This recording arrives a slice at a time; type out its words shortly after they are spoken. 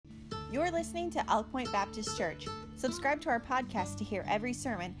You're listening to Elk Point Baptist Church. Subscribe to our podcast to hear every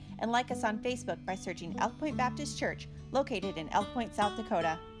sermon and like us on Facebook by searching Elk Point Baptist Church, located in Elk Point, South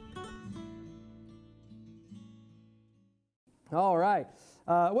Dakota. All right.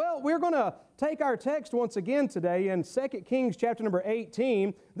 Well, we're going to take our text once again today in 2 Kings chapter number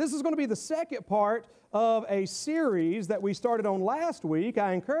 18. This is going to be the second part of a series that we started on last week.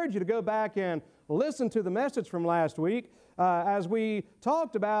 I encourage you to go back and listen to the message from last week as we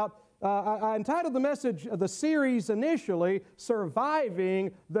talked about. I entitled the series initially,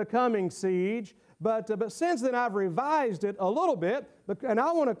 Surviving the Coming Siege. But since then I've revised it a little bit, and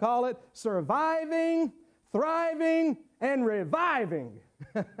I want to call it Surviving, Thriving, and Reviving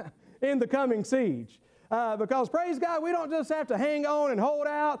in the Coming Siege. Because, praise God, we don't just have to hang on and hold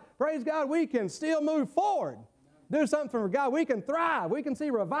out. Praise God, we can still move forward. Do something for God. We can thrive. We can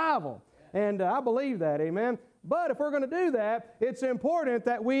see revival. And I believe that, amen. But if we're going to do that, it's important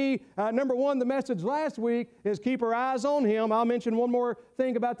that we, number one, the message last week is keep our eyes on Him. I'll mention one more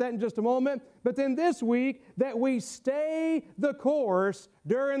thing about that in just a moment. But then this week, that we stay the course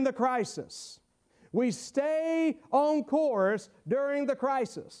during the crisis. We stay on course during the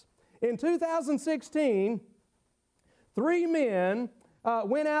crisis. In 2016, 3 men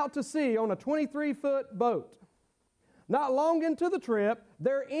went out to sea on a 23-foot boat. Not long into the trip,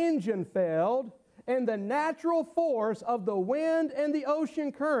 their engine failed, and the natural force of the wind and the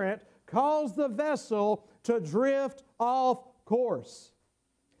ocean current caused the vessel to drift off course.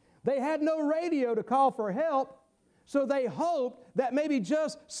 They had no radio to call for help, so they hoped that maybe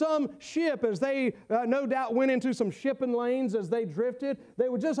just some ship, as they no doubt went into some shipping lanes as they drifted, they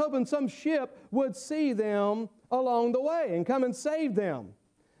were just hoping some ship would see them along the way and come and save them.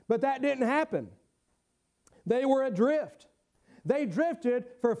 But that didn't happen. They were adrift. They drifted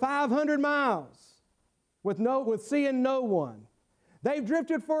for 500 miles with seeing no one. They've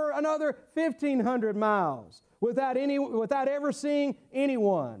drifted for another 1,500 miles without ever seeing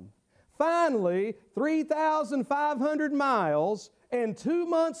anyone. Finally, 3,500 miles, and 2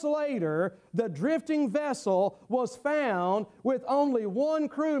 months later, the drifting vessel was found with only one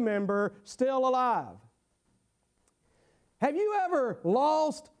crew member still alive. Have you ever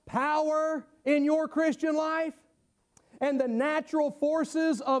lost power in your Christian life? And the natural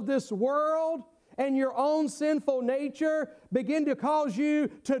forces of this world and your own sinful nature begin to cause you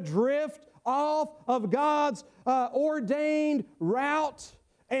to drift off of God's ordained route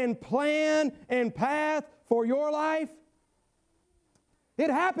and plan and path for your life? It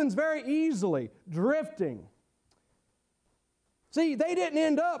happens very easily, drifting. See, they didn't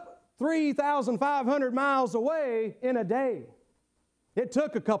end up 3,500 miles away in a day. It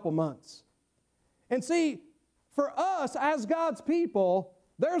took a couple months. And see, for us as God's people,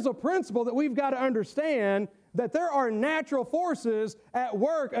 there's a principle that we've got to understand, that there are natural forces at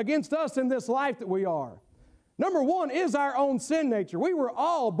work against us in this life that we are. Number one is our own sin nature. We were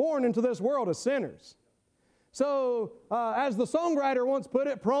all born into this world as sinners. So, as the songwriter once put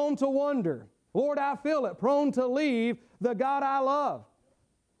it, prone to wander. Lord, I feel it, prone to leave the God I love.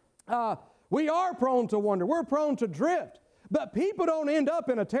 We are prone to wander. We're prone to drift. But people don't end up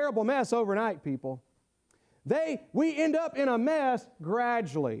in a terrible mess overnight, people. We end up in a mess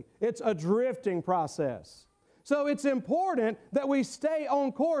gradually. It's a drifting process. So it's important that we stay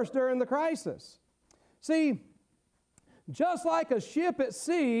on course during the crisis. See, just like a ship at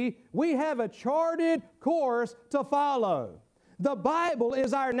sea, we have a charted course to follow. The Bible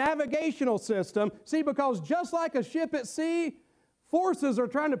is our navigational system. See, because just like a ship at sea, forces are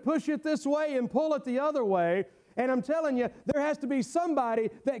trying to push it this way and pull it the other way. And I'm telling you, there has to be somebody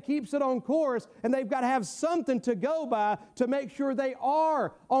that keeps it on course, and they've got to have something to go by to make sure they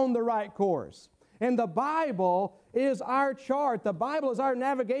are on the right course. And the Bible is our chart. The Bible is our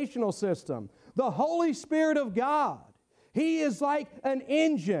navigational system. The Holy Spirit of God, He is like an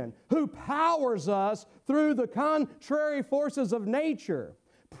engine who powers us through the contrary forces of nature.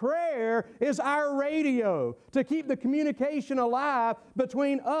 Prayer is our radio to keep the communication alive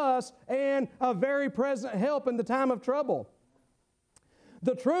between us and a very present help in the time of trouble.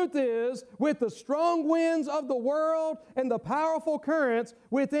 The truth is, with the strong winds of the world and the powerful currents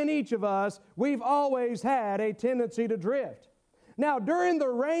within each of us, we've always had a tendency to drift. Now, during the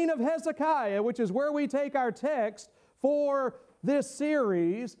reign of Hezekiah, which is where we take our text for this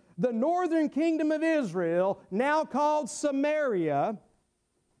series, the northern kingdom of Israel, now called Samaria,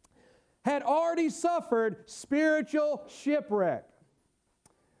 had already suffered spiritual shipwreck.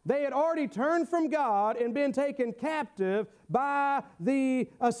 They had already turned from God and been taken captive by the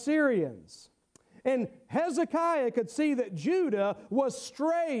Assyrians. And Hezekiah could see that Judah was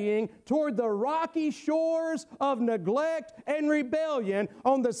straying toward the rocky shores of neglect and rebellion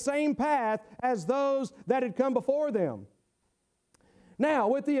on the same path as those that had come before them. Now,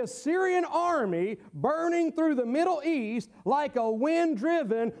 with the Assyrian army burning through the Middle East like a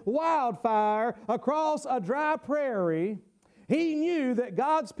wind-driven wildfire across a dry prairie, he knew that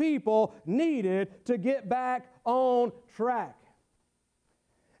God's people needed to get back on track.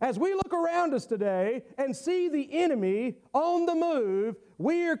 As we look around us today and see the enemy on the move,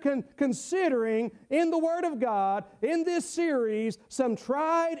 we are considering in the Word of God, in this series, some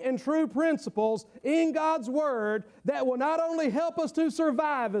tried and true principles in God's Word that will not only help us to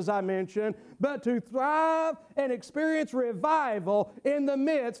survive, as I mentioned, but to thrive and experience revival in the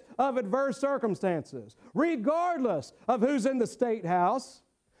midst of adverse circumstances, regardless of who's in the State House,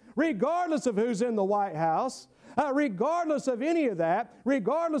 regardless of who's in the White House, regardless of any of that,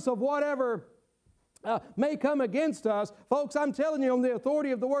 regardless of whatever may come against us. Folks, I'm telling you, on the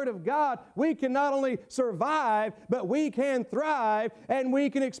authority of the Word of God, we can not only survive, but we can thrive, and we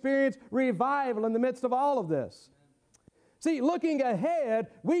can experience revival in the midst of all of this. See, looking ahead,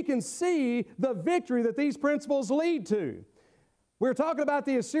 we can see the victory that these principles lead to. We're talking about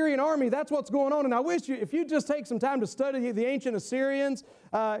the Assyrian army. That's what's going on. And I wish if you just take some time to study the ancient Assyrians,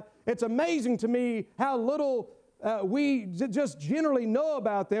 it's amazing to me how little we just generally know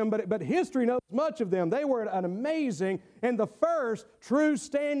about them, but history knows much of them. They were an amazing and the first true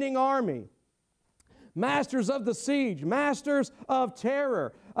standing army. Masters of the siege, masters of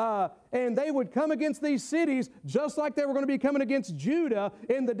terror. And they would come against these cities just like they were going to be coming against Judah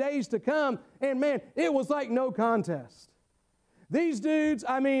in the days to come. And man, it was like no contest. These dudes,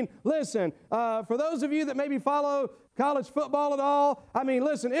 I mean, listen, for those of you that maybe follow college football at all, I mean,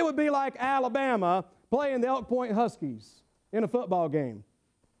 listen, it would be like Alabama playing the Elk Point Huskies in a football game.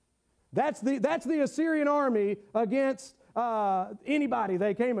 That's the Assyrian army against anybody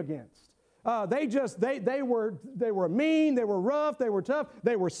they came against. They were mean, they were rough, they were tough,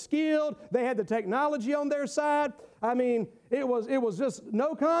 they were skilled, they had the technology on their side. I mean, it was just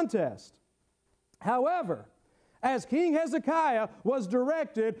no contest. However, as King Hezekiah was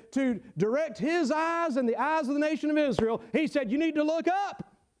directed to direct his eyes and the eyes of the nation of Israel, he said, you need to look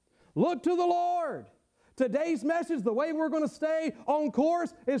up. Look to the Lord. Today's message, the way we're going to stay on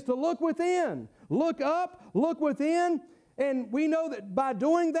course, is to look within. Look up, look within. And we know that by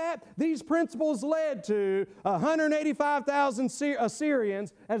doing that, these principles led to 185,000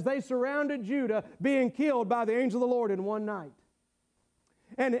 Assyrians as they surrounded Judah being killed by the angel of the Lord in one night.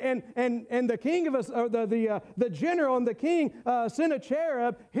 And the king of us, or the general and the king,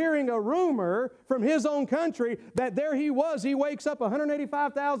 Sennacherib, hearing a rumor from his own country that there he wakes up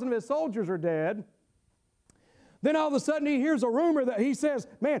 185,000 of his soldiers are dead. Then all of a sudden he hears a rumor that he says,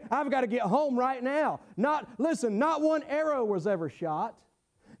 man, I've got to get home right now. Not one arrow was ever shot.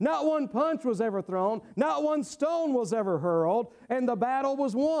 Not one punch was ever thrown. Not one stone was ever hurled. And the battle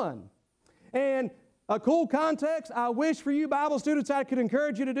was won. And a cool context, I wish for you Bible students I could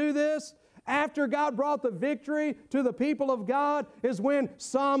encourage you to do this. After God brought the victory to the people of God is when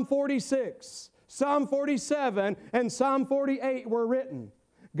Psalm 46, Psalm 47, and Psalm 48 were written.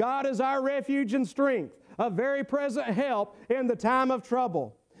 God is our refuge and strength, a very present help in the time of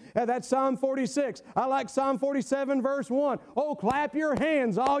trouble. And that's Psalm 46. I like Psalm 47, verse 1. Oh, clap your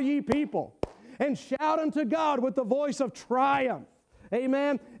hands, all ye people, and shout unto God with the voice of triumph.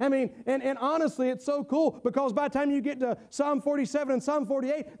 Amen. I mean, and honestly, it's so cool because by the time you get to Psalm 47 and Psalm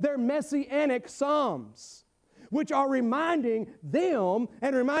 48, they're messianic psalms, which are reminding them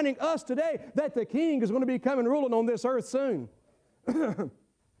and reminding us today that the King is going to be coming ruling on this earth soon.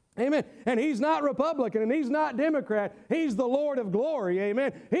 Amen. And He's not Republican and He's not Democrat. He's the Lord of glory.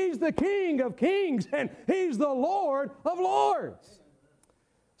 Amen. He's the King of kings and He's the Lord of lords.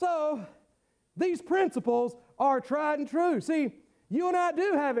 So these principles are tried and true. See, you and I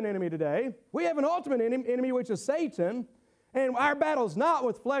do have an enemy today. We have an ultimate enemy, which is Satan. And our battle is not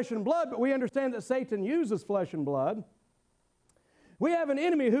with flesh and blood, but we understand that Satan uses flesh and blood. We have an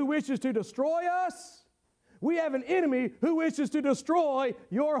enemy who wishes to destroy us. We have an enemy who wishes to destroy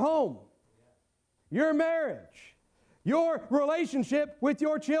your home, your marriage, your relationship with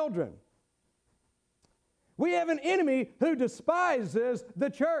your children. We have an enemy who despises the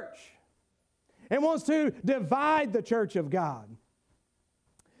church and wants to divide the church of God.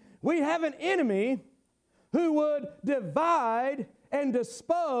 We have an enemy who would divide and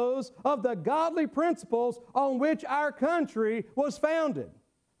dispose of the godly principles on which our country was founded.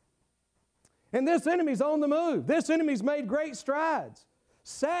 And this enemy's on the move. This enemy's made great strides.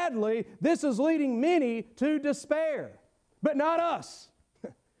 Sadly, this is leading many to despair. But not us.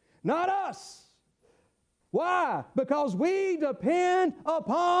 Not us. Why? Because we depend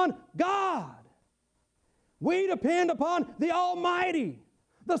upon God. We depend upon the Almighty,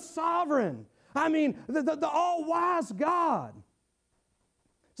 the Sovereign, the all-wise God.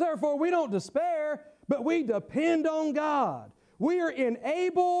 So therefore, we don't despair, but we depend on God. We are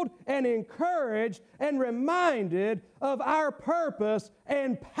enabled and encouraged and reminded of our purpose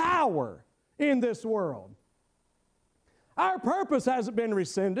and power in this world. Our purpose hasn't been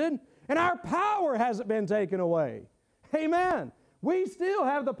rescinded, and our power hasn't been taken away. Amen. We still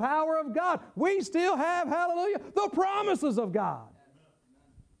have the power of God. We still have, hallelujah, the promises of God.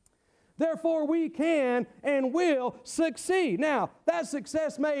 Therefore, we can and will succeed. Now, that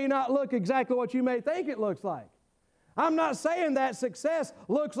success may not look exactly what you may think it looks like. I'm not saying that success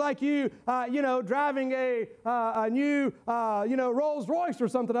looks like you driving a new, Rolls Royce or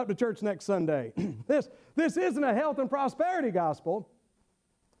something up to church next Sunday. This isn't a health and prosperity gospel.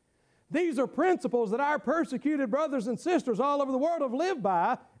 These are principles that our persecuted brothers and sisters all over the world have lived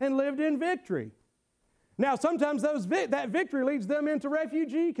by and lived in victory. Now, sometimes that victory leads them into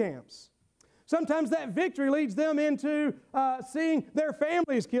refugee camps. Sometimes that victory leads them into seeing their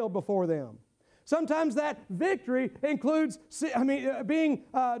families killed before them. Sometimes that victory includes being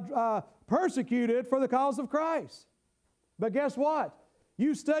persecuted for the cause of Christ. But guess what?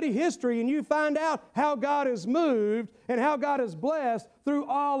 You study history and you find out how God has moved and how God has blessed through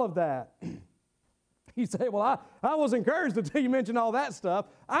all of that. You say, well, I was encouraged until you mentioned all that stuff.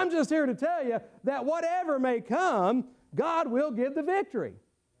 I'm just here to tell you that whatever may come, God will give the victory.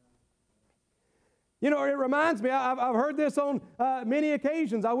 You know, it reminds me, I've heard this on many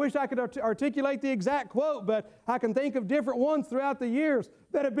occasions. I wish I could articulate the exact quote, but I can think of different ones throughout the years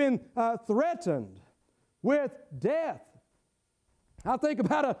that have been threatened with death. I think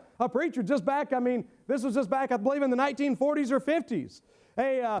about a preacher just back, this was just back, I believe, in the 1940s or 50s.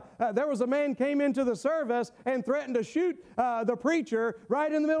 There was a man came into the service and threatened to shoot the preacher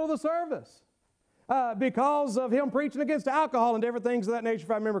right in the middle of the service because of him preaching against alcohol and different things of that nature, if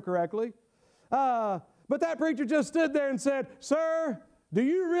I remember correctly. But that preacher just stood there and said, "Sir, do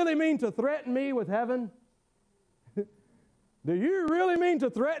you really mean to threaten me with heaven? Do you really mean to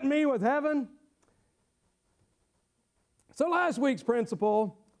threaten me with heaven?" So last week's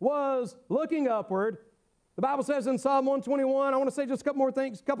principle was looking upward. The Bible says in Psalm 121, I want to say just a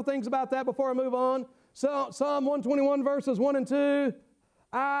couple things about that before I move on. So, Psalm 121 verses 1 and 2,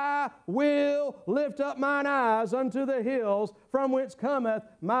 "I will lift up mine eyes unto the hills, from whence cometh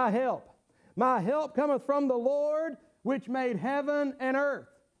my help. My help cometh from the Lord, which made heaven and earth."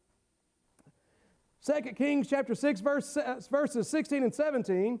 2 Kings chapter 6, verses 16 and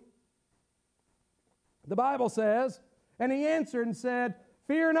 17, the Bible says, "And he answered and said,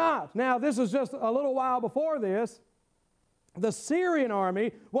 Fear not." Now, this is just a little while before this. The Syrian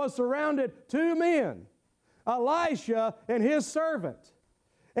army was surrounded two men, Elisha and his servant.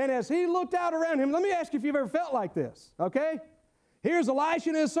 And as he looked out around him, let me ask you if you've ever felt like this, okay? Here's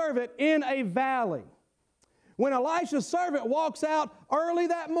Elisha and his servant in a valley. When Elisha's servant walks out early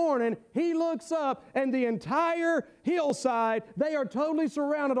that morning, he looks up and the entire hillside, they are totally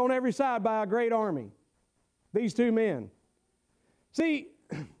surrounded on every side by a great army. These two men. See,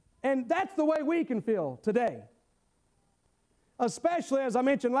 and that's the way we can feel today. Especially, as I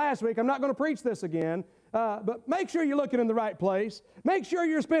mentioned last week, I'm not going to preach this again, but make sure you're looking in the right place. Make sure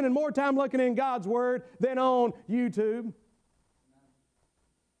you're spending more time looking in God's Word than on YouTube.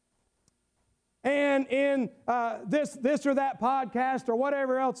 And in this or that podcast or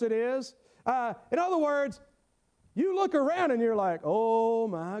whatever else it is. In other words, you look around and you're like, oh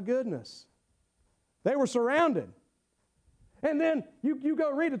my goodness. They were surrounded. And then you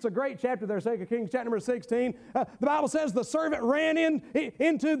go read, it's a great chapter there, 2 Kings chapter number 16. The Bible says the servant ran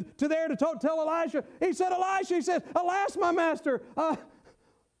into there to tell Elisha. He said, Elisha, he said, "Alas, my master,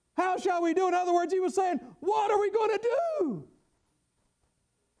 how shall we do?" In other words, he was saying, what are we going to do?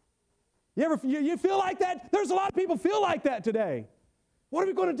 You feel like that? There's a lot of people feel like that today. What are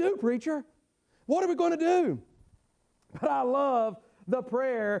we going to do, preacher? What are we going to do? But I love the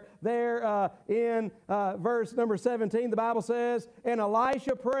prayer there in verse number 17. The Bible says, "And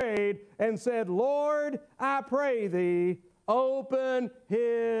Elisha prayed and said, Lord, I pray thee, open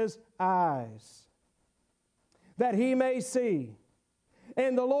his eyes, that he may see.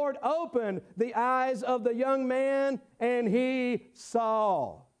 And the Lord opened the eyes of the young man, and he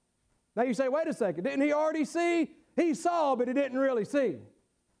saw." Now you say, wait a second, didn't he already see? He saw, but he didn't really see.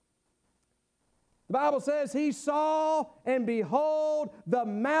 The Bible says he saw, and behold, the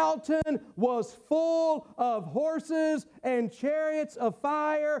mountain was full of horses and chariots of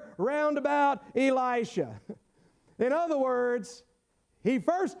fire round about Elisha. In other words,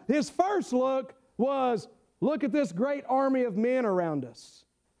 his first look was, Look at this great army of men around us.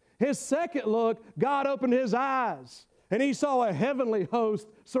 His second look, God opened his eyes, and he saw a heavenly host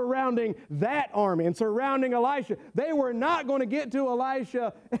surrounding that army and surrounding Elisha. They were not going to get to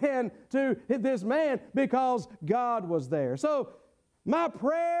Elisha and to this man because God was there. So my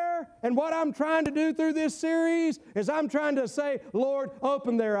prayer and what I'm trying to do through this series is I'm trying to say, Lord,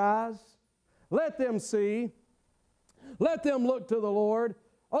 open their eyes. Let them see. Let them look to the Lord.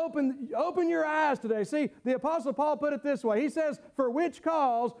 Open your eyes today. See, the Apostle Paul put it this way. He says, for which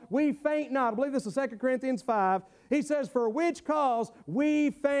cause we faint not. I believe this is 2 Corinthians 5. He says, for which cause we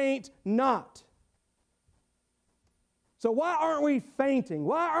faint not. So why aren't we fainting?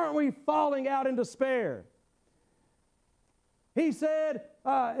 Why aren't we falling out in despair? He said,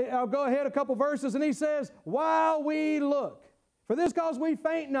 I'll go ahead a couple verses, and he says, while we look. For this cause we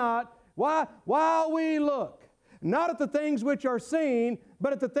faint not. Why? While we look. Not at the things which are seen,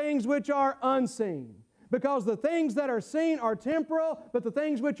 but at the things which are unseen. Because the things that are seen are temporal, but the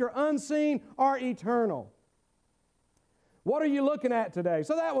things which are unseen are eternal. What are you looking at today?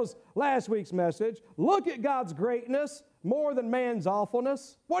 So that was last week's message. Look at God's greatness more than man's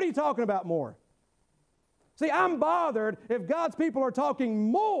awfulness. What are you talking about more? See, I'm bothered if God's people are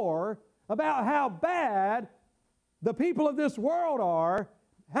talking more about how bad the people of this world are,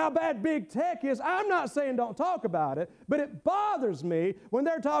 how bad big tech is. I'm not saying don't talk about it, but it bothers me when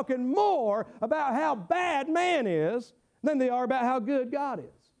they're talking more about how bad man is than they are about how good God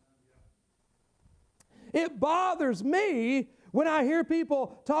is. It bothers me when I hear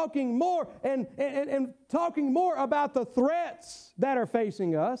people talking more and talking more about the threats that are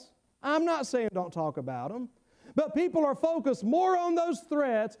facing us. I'm not saying don't talk about them, but people are focused more on those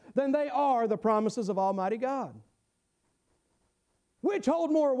threats than they are the promises of Almighty God. Which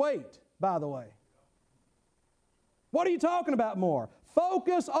hold more weight, by the way? What are you talking about more?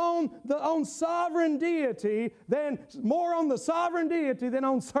 Focus on sovereign deity, more on the sovereign deity than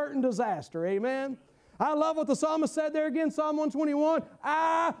on certain disaster. Amen? I love what the psalmist said there again, Psalm 121.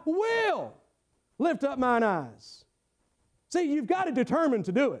 I will lift up mine eyes. See, you've got to determine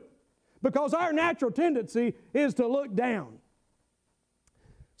to do it, because our natural tendency is to look down.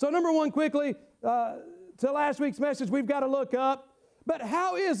 So number one, quickly, to last week's message, we've got to look up. But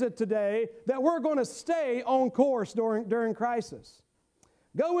how is it today that we're going to stay on course during crisis?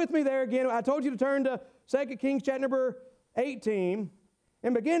 Go with me there again. I told you to turn to 2 Kings chapter number 18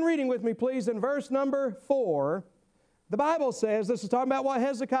 and begin reading with me, please, in verse number 4. The Bible says, this is talking about what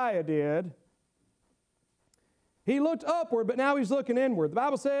Hezekiah did. He looked upward, but now he's looking inward. The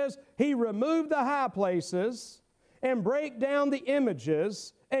Bible says he removed the high places and brake down the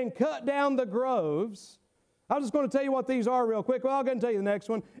images and cut down the groves. I'm just going to tell you what these are real quick. Well, I'll go and tell you the next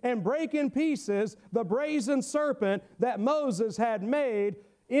one. And break in pieces the brazen serpent that Moses had made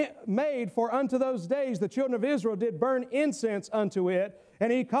for unto those days the children of Israel did burn incense unto it,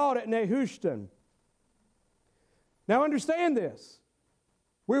 and he called it Nehushtan. Now understand this.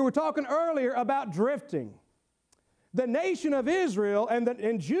 We were talking earlier about drifting. The nation of Israel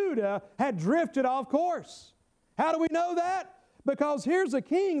and Judah had drifted off course. How do we know that? Because here's a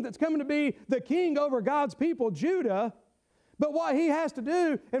king that's coming to be the king over God's people, Judah. But what he has to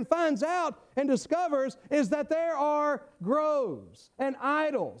do and finds out and discovers is that there are groves and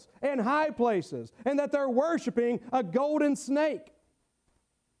idols and high places, and that they're worshiping a golden snake.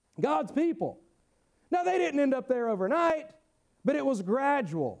 God's people. Now, they didn't end up there overnight, but it was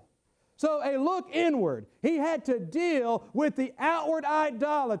gradual. So a look inward. He had to deal with the outward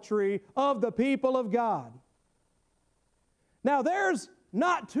idolatry of the people of God. Now, there's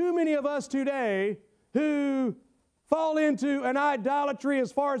not too many of us today who fall into an idolatry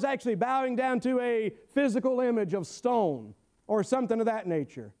as far as actually bowing down to a physical image of stone or something of that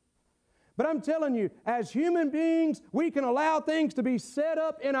nature. But I'm telling you, as human beings, we can allow things to be set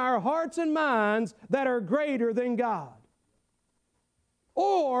up in our hearts and minds that are greater than God,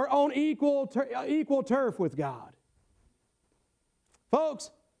 or on equal turf with God. Folks,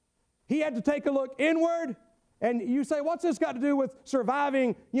 he had to take a look inward. And you say, what's this got to do with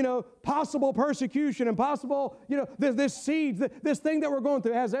surviving, possible persecution and possible, this siege, this thing that we're going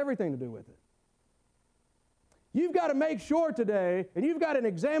through? It has everything to do with it. You've got to make sure today, and you've got to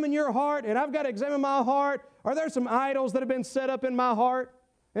examine your heart, and I've got to examine my heart. Are there some idols that have been set up in my heart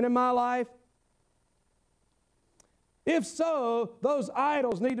and in my life? If so, those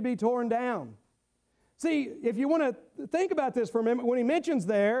idols need to be torn down. See, if you want to think about this for a minute, when he mentions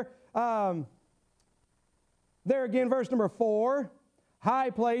there again, verse number 4,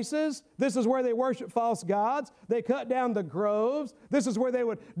 high places. This is where they worship false gods. They cut down the groves. This is where they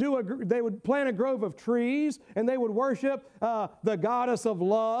would plant a grove of trees, and they would worship the goddess of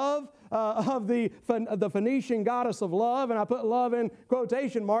love. of the Phoenician goddess of love, and I put love in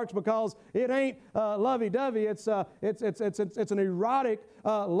quotation marks because it ain't lovey-dovey. It's an erotic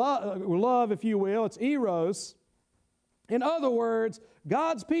love, if you will. It's eros. In other words,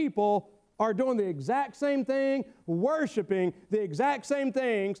 God's people are doing the exact same thing, worshiping the exact same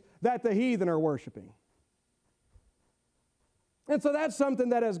things that the heathen are worshiping. And so that's something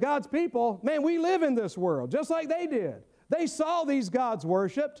that as God's people, man, we live in this world just like they did. They saw these gods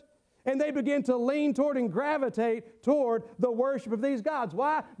worshiped, and they began to lean toward and gravitate toward the worship of these gods.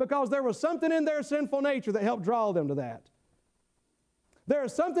 Why? Because there was something in their sinful nature that helped draw them to that. There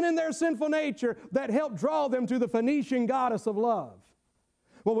is something in their sinful nature that helped draw them to the Phoenician goddess of love.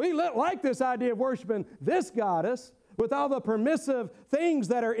 Well, we like this idea of worshiping this goddess with all the permissive things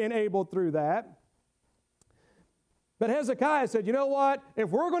that are enabled through that. But Hezekiah said, you know what? If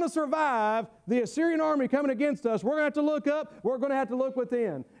we're going to survive the Assyrian army coming against us, we're going to have to look up, we're going to have to look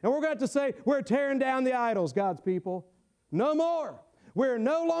within. And we're going to have to say, we're tearing down the idols, God's people. No more. We're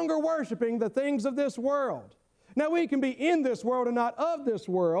no longer worshiping the things of this world. Now, we can be in this world and not of this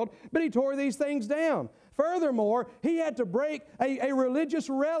world, but he tore these things down. Furthermore, he had to break a religious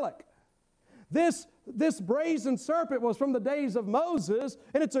relic. This brazen serpent was from the days of Moses,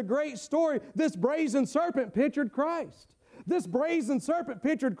 and it's a great story. This brazen serpent pictured Christ. This brazen serpent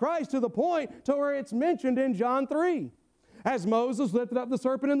pictured Christ to the point to where it's mentioned in John 3, as Moses lifted up the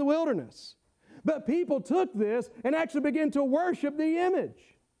serpent in the wilderness. But people took this and actually began to worship the image.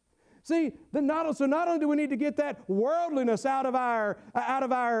 See, not only do we need to get that worldliness out of our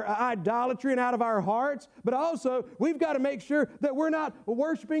idolatry and out of our hearts, but also we've got to make sure that we're not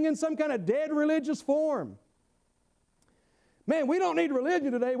worshiping in some kind of dead religious form. Man, we don't need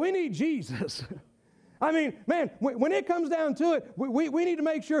religion today. We need Jesus. I mean, man, when it comes down to it, we need to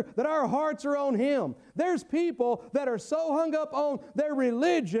make sure that our hearts are on Him. There's people that are so hung up on their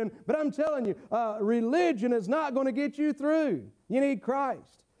religion, but I'm telling you, religion is not going to get you through. You need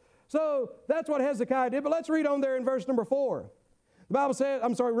Christ. So that's what Hezekiah did, but let's read on there in verse number 4. The Bible says,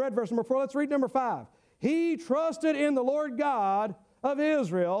 read verse number 4. Let's read number 5. He trusted in the Lord God of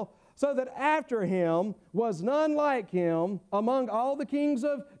Israel, so that after him was none like him among all the kings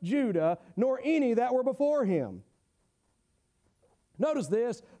of Judah, nor any that were before him. Notice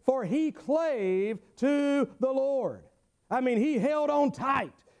this, for he clave to the Lord. I mean, he held on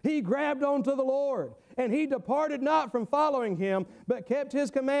tight. He grabbed onto the Lord. And he departed not from following him, but kept his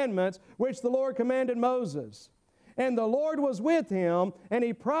commandments, which the Lord commanded Moses. And the Lord was with him, and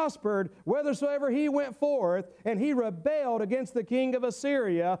he prospered whithersoever he went forth, and he rebelled against the king of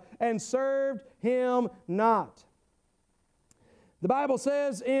Assyria, and served him not. The Bible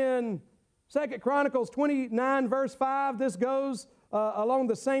says in 2 Chronicles 29, verse 5, this goes along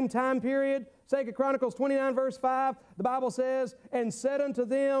the same time period. 2 Chronicles 29, verse 5, the Bible says, and said unto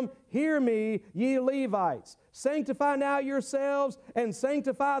them, hear me, ye Levites, sanctify now yourselves, and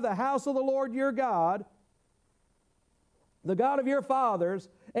sanctify the house of the Lord your God, the God of your fathers,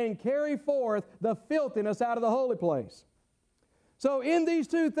 and carry forth the filthiness out of the holy place. So in these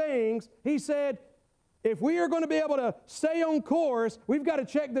two things, he said, if we are going to be able to stay on course, we've got to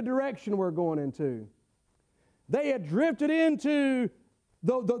check the direction we're going into. They had drifted into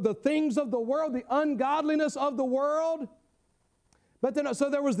the things of the world, the ungodliness of the world. But then, so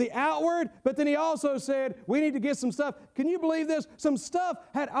there was the outward, but then he also said, we need to get some stuff. Can you believe this? Some stuff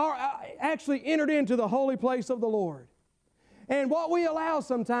had actually entered into the holy place of the Lord. And what we allow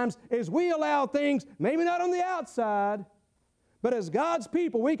sometimes is we allow things, maybe not on the outside, but as God's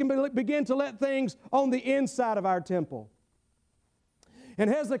people, we can begin to let things on the inside of our temple. And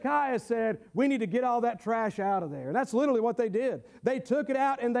Hezekiah said, we need to get all that trash out of there. And that's literally what they did. They took it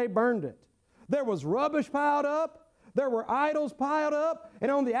out and they burned it. There was rubbish piled up. There were idols piled up. And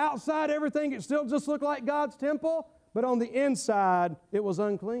on the outside, everything, it still just looked like God's temple. But on the inside, it was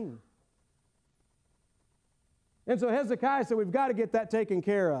unclean. And so Hezekiah said, we've got to get that taken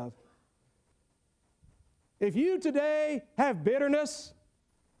care of. If you today have bitterness,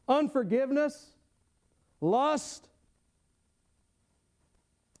 unforgiveness, lust,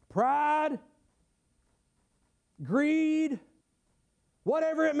 pride, greed,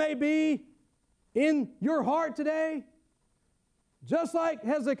 whatever it may be in your heart today, just like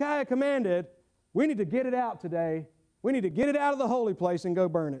Hezekiah commanded, we need to get it out today. We need to get it out of the holy place and go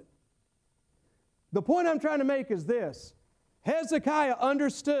burn it. The point I'm trying to make is this. Hezekiah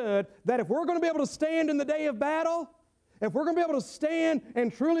understood that if we're going to be able to stand in the day of battle, if we're going to be able to stand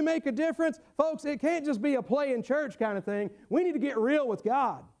and truly make a difference, folks, it can't just be a play in church kind of thing. We need to get real with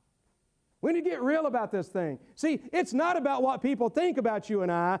God. We need to get real about this thing. See, it's not about what people think about you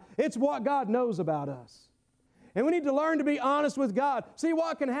and I. It's what God knows about us. And we need to learn to be honest with God. See,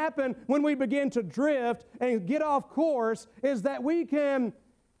 what can happen when we begin to drift and get off course is that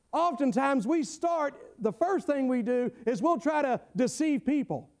oftentimes the first thing we do is we'll try to deceive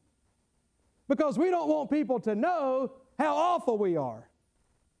people because we don't want people to know how awful we are.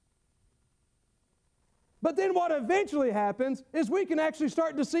 But then what eventually happens is we can actually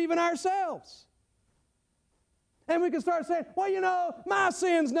start deceiving ourselves. And we can start saying, well, my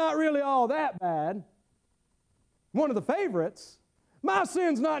sin's not really all that bad. One of the favorites, my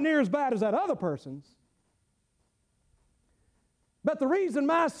sin's not near as bad as that other person's. But the reason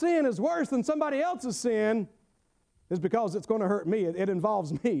my sin is worse than somebody else's sin is because it's going to hurt me. It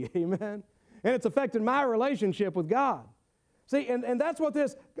involves me, amen? And it's affecting my relationship with God. See, and that's what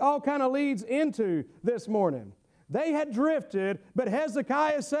this all kind of leads into this morning. They had drifted, but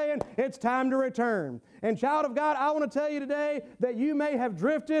Hezekiah is saying, it's time to return. And child of God, I want to tell you today that you may have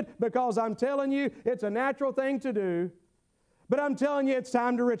drifted because I'm telling you it's a natural thing to do, but I'm telling you it's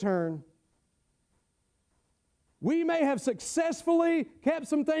time to return. We may have successfully kept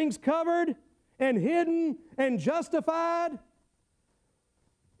some things covered and hidden and justified.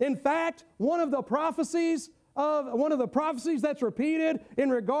 In fact, one of the prophecies that's repeated in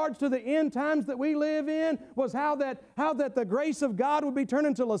regards to the end times that we live in was how that the grace of God would be turned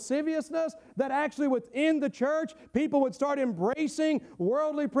into lasciviousness, that actually within the church people would start embracing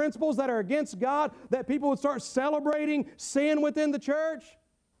worldly principles that are against God, that people would start celebrating sin within the church.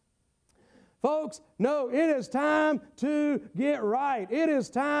 Folks, no, it is time to get right. It is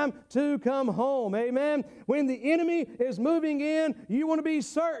time to come home. Amen. When the enemy is moving in, you want to be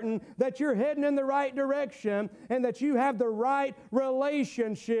certain that you're heading in the right direction and that you have the right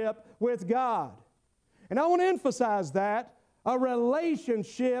relationship with God. And I want to emphasize that, a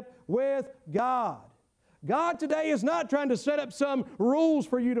relationship with God. God today is not trying to set up some rules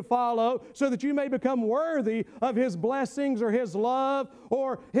for you to follow so that you may become worthy of His blessings or His love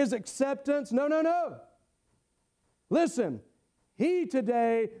or His acceptance. No, no, no. Listen, He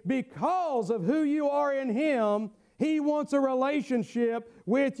today, because of who you are in Him, He wants a relationship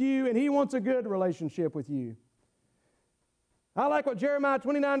with you, and He wants a good relationship with you. I like what Jeremiah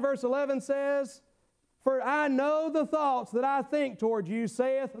 29 verse 11 says, "For I know the thoughts that I think toward you,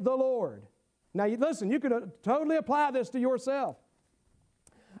 saith the Lord." Now, listen, you could totally apply this to yourself.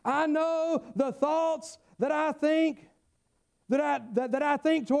 I know the thoughts that I think that I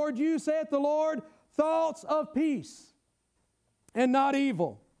think toward you, saith the Lord, thoughts of peace and not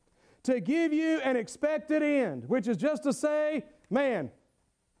evil, to give you an expected end, which is just to say, man,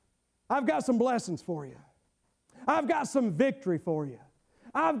 I've got some blessings for you. I've got some victory for you.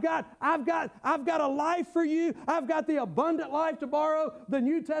 I've got a life for you. I've got the abundant life, to borrow the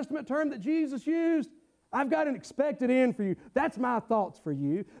New Testament term that Jesus used. I've got an expected end for you. That's my thoughts for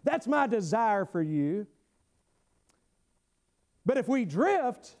you. That's my desire for you. But if we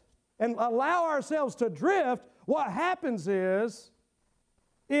drift and allow ourselves to drift, what happens is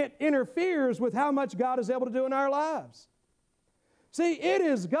it interferes with how much God is able to do in our lives. See, it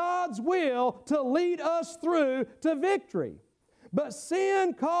is God's will to lead us through to victory. But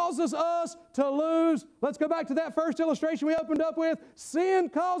sin causes us to lose. Let's go back to that first illustration we opened up with. Sin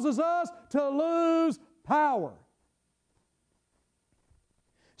causes us to lose power.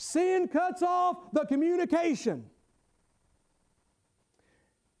 Sin cuts off the communication.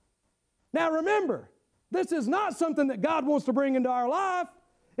 Now remember, this is not something that God wants to bring into our life.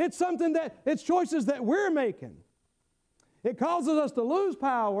 It's choices that we're making. It causes us to lose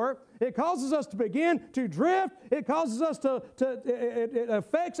power. It causes us to begin to drift. It causes us it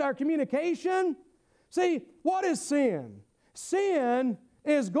affects our communication. See, what is sin? Sin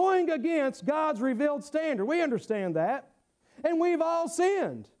is going against God's revealed standard. We understand that. And we've all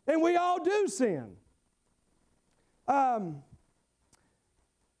sinned. And we all do sin.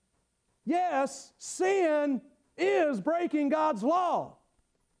 Yes, sin is breaking God's law.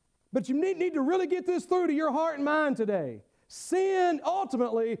 But you need to really get this through to your heart and mind today. Sin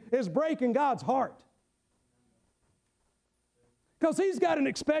ultimately is breaking God's heart. Because He's got an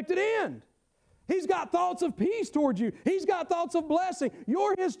expected end. He's got thoughts of peace towards you. He's got thoughts of blessing.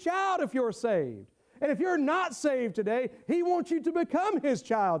 You're His child if you're saved. And if you're not saved today, He wants you to become His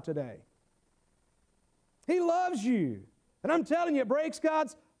child today. He loves you. And I'm telling you, it breaks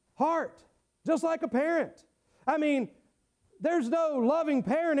God's heart, just like a parent. I mean, there's no loving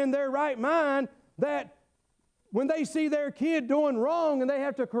parent in their right mind that when they see their kid doing wrong and they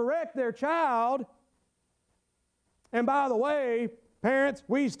have to correct their child, and by the way, parents,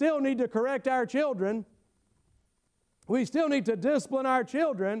 we still need to correct our children. We still need to discipline our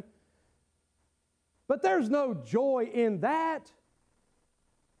children. But there's no joy in that.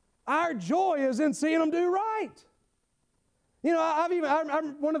 our joy is in seeing them do right. You know,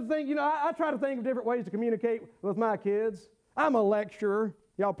 I'm one of the things, you know, I try to think of different ways to communicate with my kids. I'm a lecturer.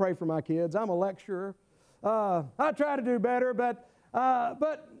 Y'all pray for my kids. I'm a lecturer. I try to do better, but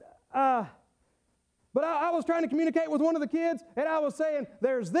I was trying to communicate with one of the kids, and I was saying,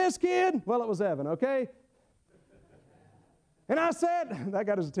 there's this kid. Well, it was Evan, okay? And I said, that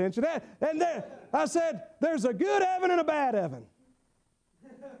got his attention. I said, there's a good Evan and a bad Evan.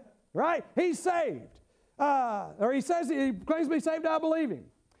 Right? He's saved. Or he says he claims to be saved, I believe him.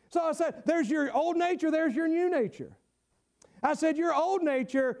 So I said, there's your old nature, there's your new nature. I said, your old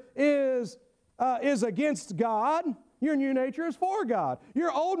nature is against God. Your new nature is for God.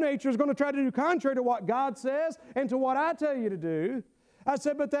 Your old nature is going to try to do contrary to what God says and to what I tell you to do. I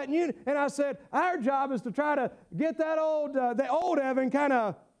said, but that new, and I said, our job is to try to get that the old Evan kind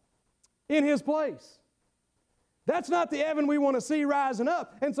of in his place. That's not the Evan we want to see rising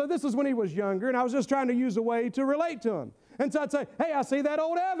up. And so this is when he was younger, and I was just trying to use a way to relate to him. And so I'd say, hey, I see that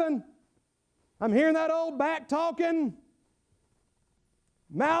old Evan. I'm hearing that old back-talking,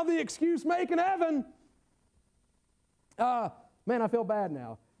 mouthy excuse-making Evan. Man, I feel bad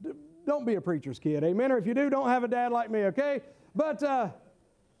now. Don't be a preacher's kid, amen? Or if you do, don't have a dad like me, okay? But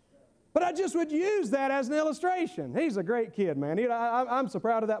I just would use that as an illustration. He's a great kid, man. I'm so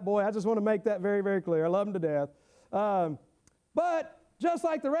proud of that boy. I just want to make that very, very clear. I love him to death. But just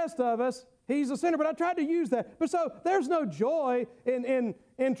like the rest of us, he's a sinner. But I tried to use that. But so there's no joy in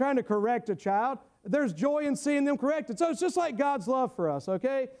trying to correct a child. There's joy in seeing them corrected. So it's just like God's love for us,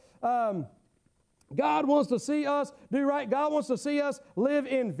 okay? God wants to see us do right. God wants to see us live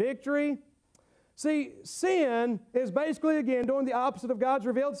in victory. See, sin is basically, again, doing the opposite of God's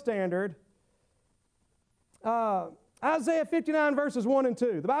revealed standard. Isaiah 59 verses 1 and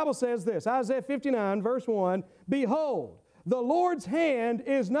 2. The Bible says this, Isaiah 59 verse 1, behold, the Lord's hand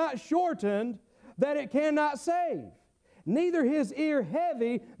is not shortened that it cannot save, neither his ear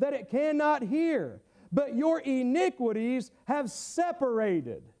heavy that it cannot hear. But your iniquities have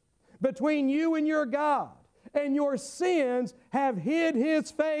separated between you and your God, and your sins have hid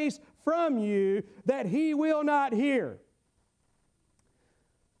his face from you that he will not hear.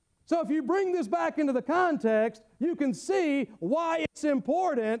 So if you bring this back into the context, you can see why it's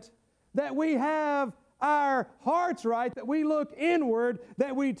important that we have our hearts right, that we look inward,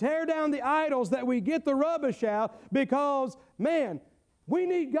 that we tear down the idols, that we get the rubbish out, because, man, we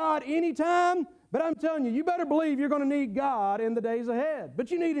need God anytime, but I'm telling you, you better believe you're going to need God in the days ahead. But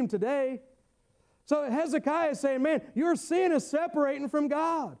you need Him today. So Hezekiah is saying, man, your sin is separating from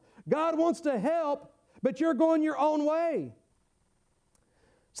God. God wants to help, but you're going your own way.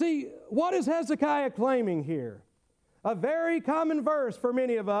 See, what is Hezekiah claiming here? A very common verse for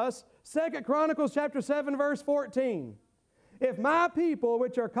many of us, 2 Chronicles chapter 7, verse 14. If my people,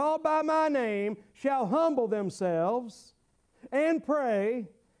 which are called by my name, shall humble themselves and pray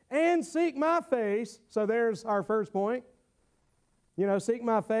and seek my face, so there's our first point. You know, seek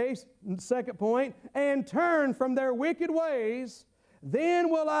my face. Second point, and turn from their wicked ways, then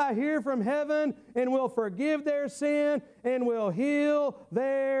will I hear from heaven and will forgive their sin and will heal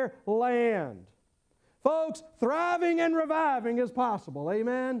their land. Folks, thriving and reviving is possible,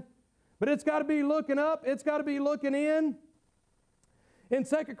 amen? But it's got to be looking up, it's got to be looking in. In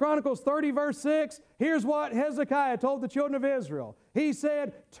 2 Chronicles 30, verse 6, here's what Hezekiah told the children of Israel. He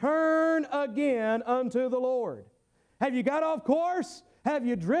said, turn again unto the Lord. Have you got off course? Have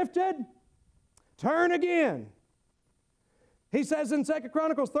you drifted? Turn again. He says in 2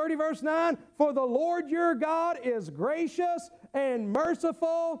 Chronicles 30, verse 9, for the Lord your God is gracious and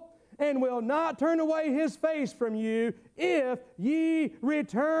merciful, and will not turn away His face from you if ye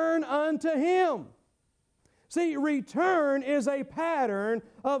return unto Him. See, return is a pattern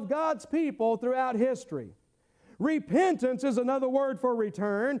of God's people throughout history. Repentance is another word for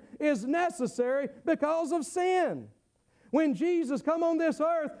return, is necessary because of sin. When Jesus came on this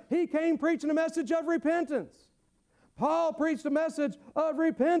earth, He came preaching a message of repentance. Paul preached a message of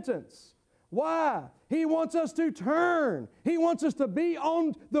repentance. Why? He wants us to turn. He wants us to be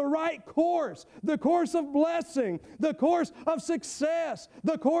on the right course, the course of blessing, the course of success,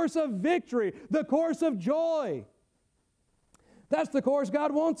 the course of victory, the course of joy. That's the course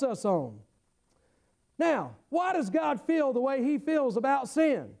God wants us on. Now, why does God feel the way He feels about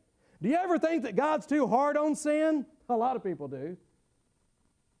sin? Do you ever think that God's too hard on sin? A lot of people do.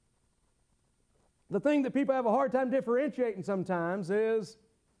 The thing that people have a hard time differentiating sometimes is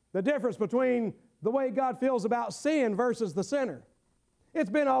the difference between the way God feels about sin versus the sinner. It's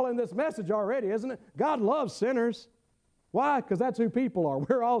been all in this message already, isn't it? God loves sinners. Why? Because that's who people are.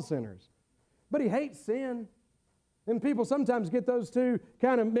 We're all sinners. But He hates sin. And people sometimes get those two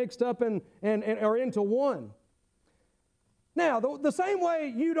kind of mixed up and or into one. Now, the same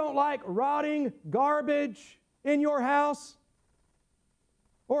way you don't like rotting garbage in your house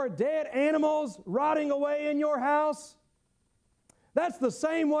or dead animals rotting away in your house, that's the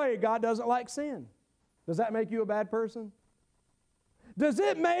same way God doesn't like sin. Does that make you a bad person? Does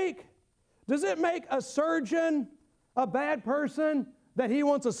it make a surgeon a bad person that he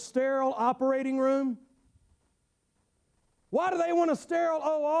wants a sterile operating room? Why do they want a sterile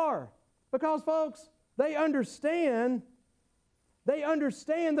OR? Because, folks, they understand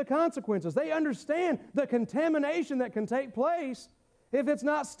the consequences. They understand the contamination that can take place if it's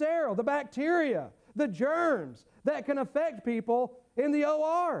not sterile, the bacteria, the germs that can affect people in the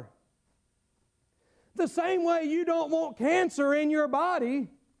OR. The same way you don't want cancer in your body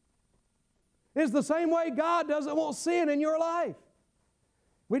is the same way God doesn't want sin in your life.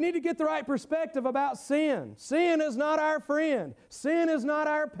 We need to get the right perspective about sin. Sin is not our friend. Sin is not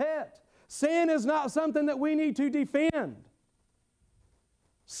our pet. Sin is not something that we need to defend.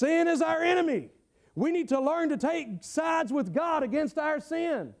 Sin is our enemy. We need to learn to take sides with God against our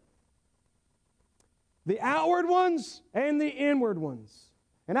sin. The outward ones and the inward ones.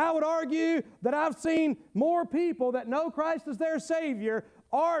 And I would argue that I've seen more people that know Christ as their Savior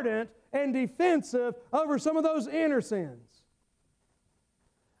ardent and defensive over some of those inner sins.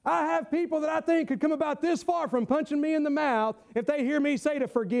 I have people that I think could come about this far from punching me in the mouth if they hear me say to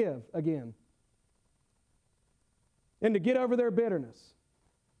forgive again and to get over their bitterness.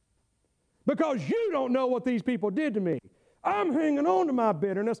 Because you don't know what these people did to me. I'm hanging on to my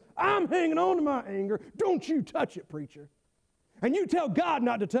bitterness. I'm hanging on to my anger. Don't you touch it, preacher. And you tell God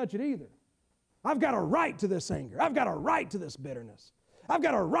not to touch it either. I've got a right to this anger. I've got a right to this bitterness. I've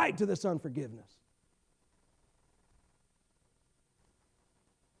got a right to this unforgiveness.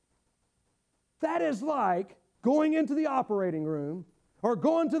 That is like going into the operating room or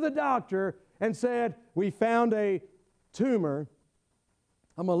going to the doctor and said, we found a tumor,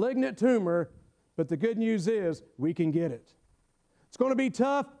 a malignant tumor, but the good news is we can get it. It's going to be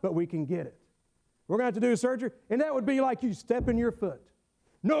tough, but we can get it. We're going to have to do surgery, and that would be like you stepping your foot.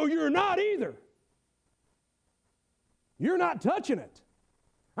 No, you're not either. You're not touching it.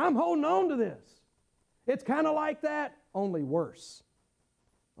 I'm holding on to this. It's kind of like that, only worse.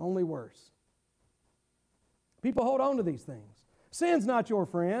 Only worse. People hold on to these things. Sin's not your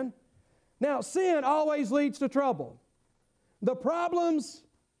friend. Now, sin always leads to trouble. The problems,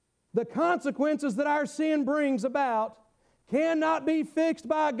 the consequences that our sin brings about cannot be fixed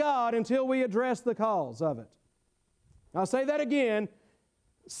by God until we address the cause of it. I'll say that again.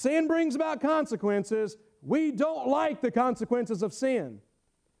 Sin brings about consequences. We don't like the consequences of sin.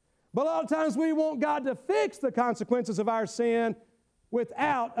 But a lot of times we want God to fix the consequences of our sin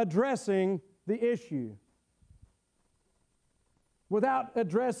without addressing the issue, without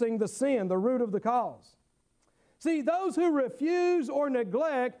addressing the sin, the root of the cause. See, those who refuse or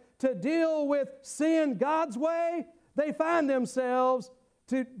neglect to deal with sin God's way, they find themselves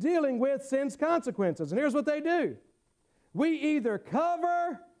to dealing with sin's consequences. And here's what they do. We either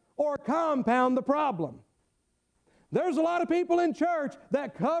cover or compound the problem. There's a lot of people in church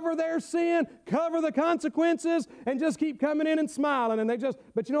that cover their sin, cover the consequences, and just keep coming in and smiling. And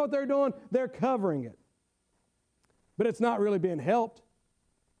but you know what they're doing? They're covering it. But it's not really being helped.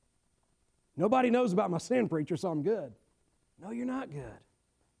 Nobody knows about my sin, preacher, so I'm good. No, you're not good.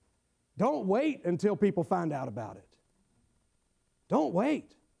 Don't wait until people find out about it. Don't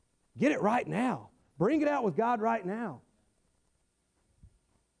wait. Get it right now. Bring it out with God right now.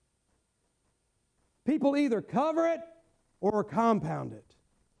 People either cover it or compound it.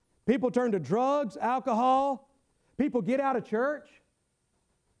 People turn to drugs, alcohol. People get out of church.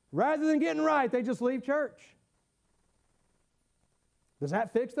 Rather than getting right, they just leave church. Does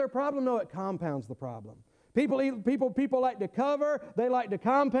that fix their problem? No, it compounds the problem. People like to cover, they like to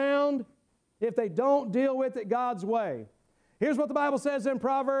compound if they don't deal with it God's way. Here's what the Bible says in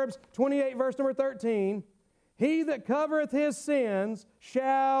Proverbs 28, verse number 13. He that covereth his sins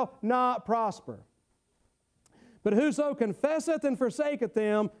shall not prosper. But whoso confesseth and forsaketh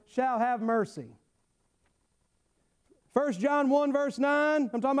them shall have mercy. 1 John 1, verse 9,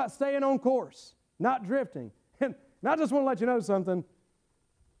 I'm talking about staying on course, not drifting. And I just want to let you know something.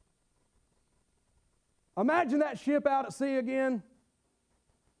 Imagine that ship out at sea again.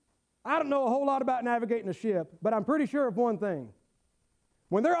 I don't know a whole lot about navigating a ship, but I'm pretty sure of one thing.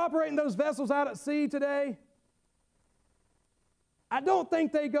 When they're operating those vessels out at sea today, I don't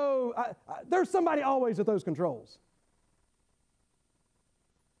think they go, there's somebody always at those controls.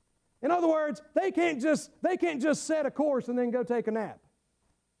 In other words, they can't just set a course and then go take a nap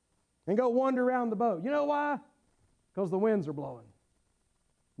and go wander around the boat. You know why? because the winds are blowing.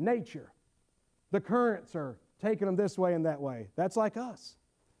 Nature. The currents are taking them this way and that way. That's like us.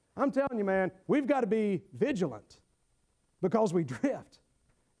 I'm telling you, man, we've got to be vigilant because we drift.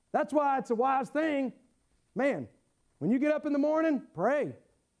 That's why it's a wise thing. Man, when you get up in the morning, pray.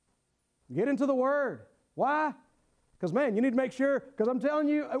 Get into the Word. Why? Because, man, you need to make sure, because I'm telling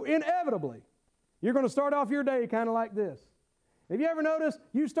you, inevitably, you're going to start off your day kind of like this. Have you ever noticed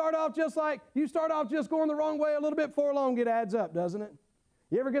you start off just going the wrong way a little bit before long, it adds up, doesn't it?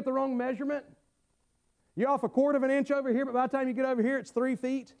 You ever get the wrong measurement? You're off 1/4 of an inch over here, but by the time you get over here, it's 3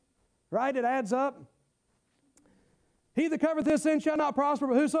 feet. Right? It adds up. He that covereth his sin shall not prosper,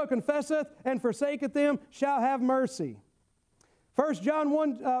 but whoso confesseth and forsaketh them shall have mercy. 1 John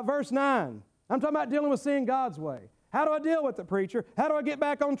 1, verse 9. I'm talking about dealing with sin God's way. How do I deal with it, preacher? How do I get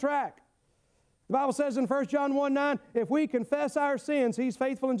back on track? The Bible says in 1 John 1:9, if we confess our sins, He's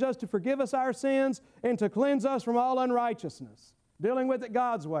faithful and just to forgive us our sins and to cleanse us from all unrighteousness. Dealing with it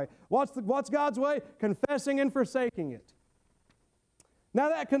God's way. What's God's way? Confessing and forsaking it. Now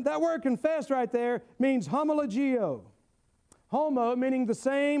that word confess right there means homologio. Homo meaning the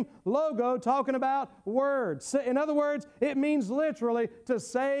same, logo talking about words. In other words, it means literally to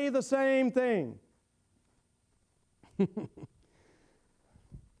say the same thing.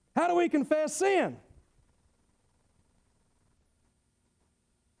 How do we confess sin?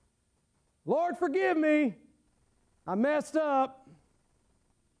 Lord, forgive me. I messed up.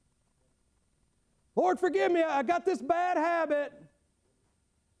 Lord, forgive me. I got this bad habit.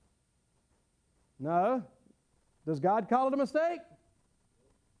 No. Does God call it a mistake?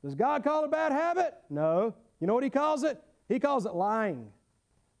 Does God call it a bad habit? No. You know what He calls it? He calls it lying.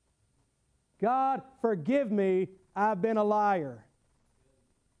 God, forgive me. I've been a liar.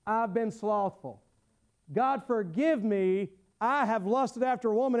 I've been slothful. God, forgive me. I have lusted after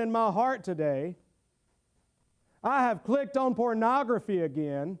a woman in my heart today. I have clicked on pornography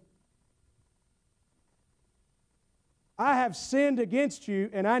again. I have sinned against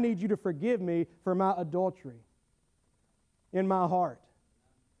you, and I need you to forgive me for my adultery in my heart.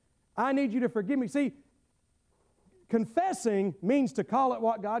 I need you to forgive me. See, confessing means to call it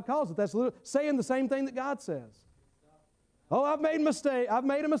what God calls it. That's saying the same thing that God says. Oh, I've made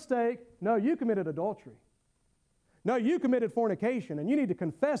a mistake. No, you committed adultery. No, you committed fornication, and you need to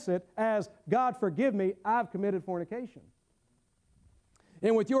confess it as, God, forgive me, I've committed fornication.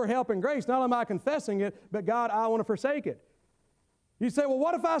 And with your help and grace, not only am I confessing it, but God, I want to forsake it. You say, well,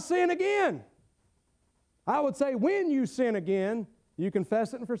 what if I sin again? I would say when you sin again, you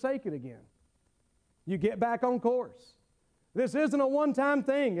confess it and forsake it again. You get back on course. This isn't a one-time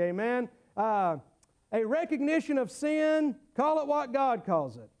thing, amen? A recognition of sin, call it what God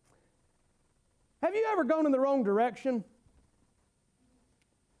calls it. Have you ever gone in the wrong direction?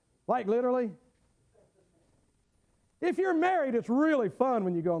 Like literally? If you're married, it's really fun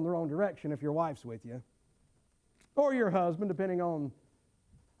when you go in the wrong direction if your wife's with you. Or your husband, depending on...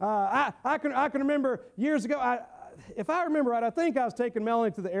 I can remember years ago, if I remember right, I think I was taking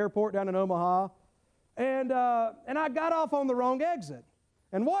Melanie to the airport down in Omaha, and I got off on the wrong exit.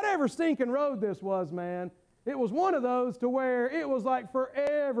 And whatever stinking road this was, man, it was one of those to where it was like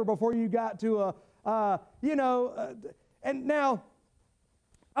forever before you got to and now...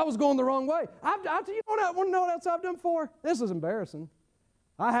 I was going the wrong way. You want to know what else I've done before? This is embarrassing.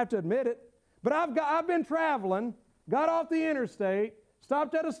 I have to admit it. But I've been traveling, got off the interstate,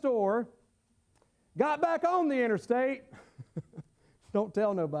 stopped at a store, got back on the interstate. Don't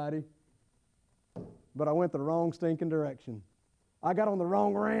tell nobody. But I went the wrong stinking direction. I got on the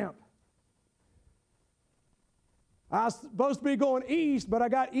wrong ramp. I was supposed to be going east, but I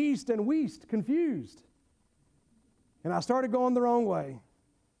got east and west confused. And I started going the wrong way.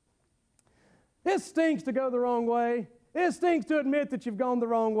 It stinks to go the wrong way. It stinks to admit that you've gone the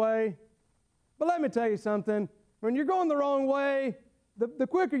wrong way. But let me tell you something. When you're going the wrong way, the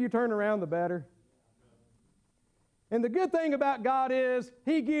quicker you turn around, the better. And the good thing about God is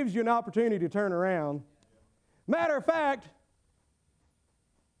He gives you an opportunity to turn around. Matter of fact,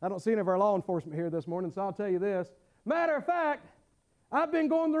 I don't see any of our law enforcement here this morning, so I'll tell you this. Matter of fact, I've been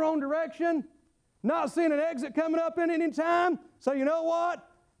going the wrong direction, not seeing an exit coming up in any time, so you know what?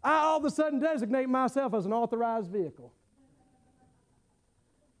 I all of a sudden designate myself as an authorized vehicle.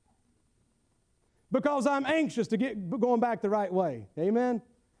 Because I'm anxious to get going back the right way. Amen?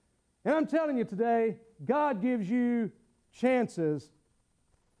 And I'm telling you today, God gives you chances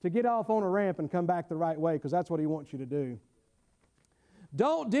to get off on a ramp and come back the right way, because that's what He wants you to do.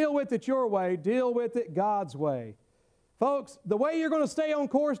 Don't deal with it your way. Deal with it God's way. Folks, the way you're going to stay on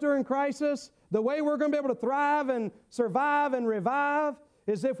course during crisis, the way we're going to be able to thrive and survive and revive,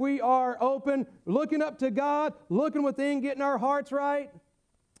 is if we are open, looking up to God, looking within, getting our hearts right.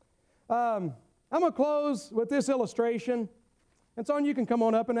 I'm going to close with this illustration. And so you can come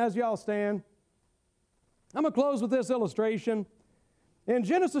on up, and as y'all stand, I'm going to close with this illustration. In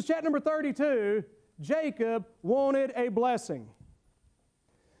Genesis chapter number 32, Jacob wanted a blessing.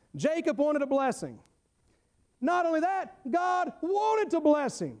 Jacob wanted a blessing. Not only that, God wanted to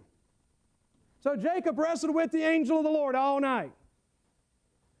bless him. So Jacob wrestled with the angel of the Lord all night.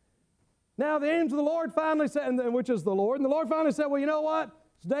 Now the angel of the Lord finally said, which is the Lord, and the Lord finally said, well, you know what?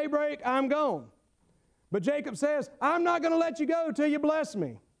 It's daybreak, I'm gone. But Jacob says, I'm not going to let you go till you bless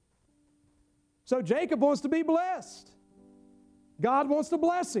me. So Jacob wants to be blessed. God wants to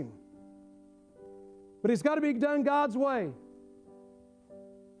bless him. But it's got to be done God's way.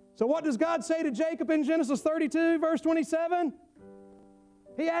 So what does God say to Jacob in Genesis 32, verse 27?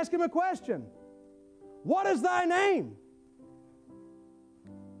 He asked him a question. What is thy name?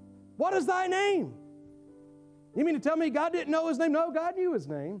 What is thy name? You mean to tell me God didn't know his name? No, God knew his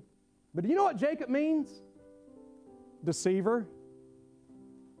name. But do you know what Jacob means? Deceiver,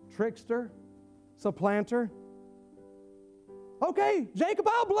 trickster, supplanter. Okay, Jacob,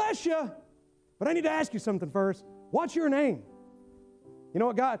 I'll bless you. But I need to ask you something first. What's your name? You know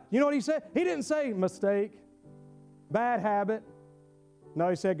what he said? He didn't say mistake, bad habit. No,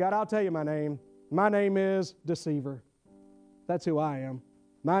 he said, God, I'll tell you my name. My name is deceiver. That's who I am.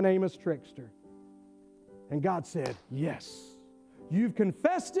 My name is trickster. And God said, yes, you've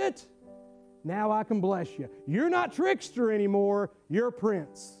confessed it. Now I can bless you. You're not trickster anymore. You're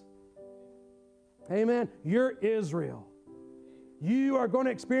prince. Amen. You're Israel. You are going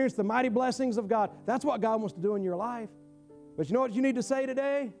to experience the mighty blessings of God. That's what God wants to do in your life. But you know what you need to say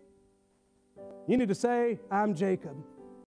today? You need to say, I'm Jacob.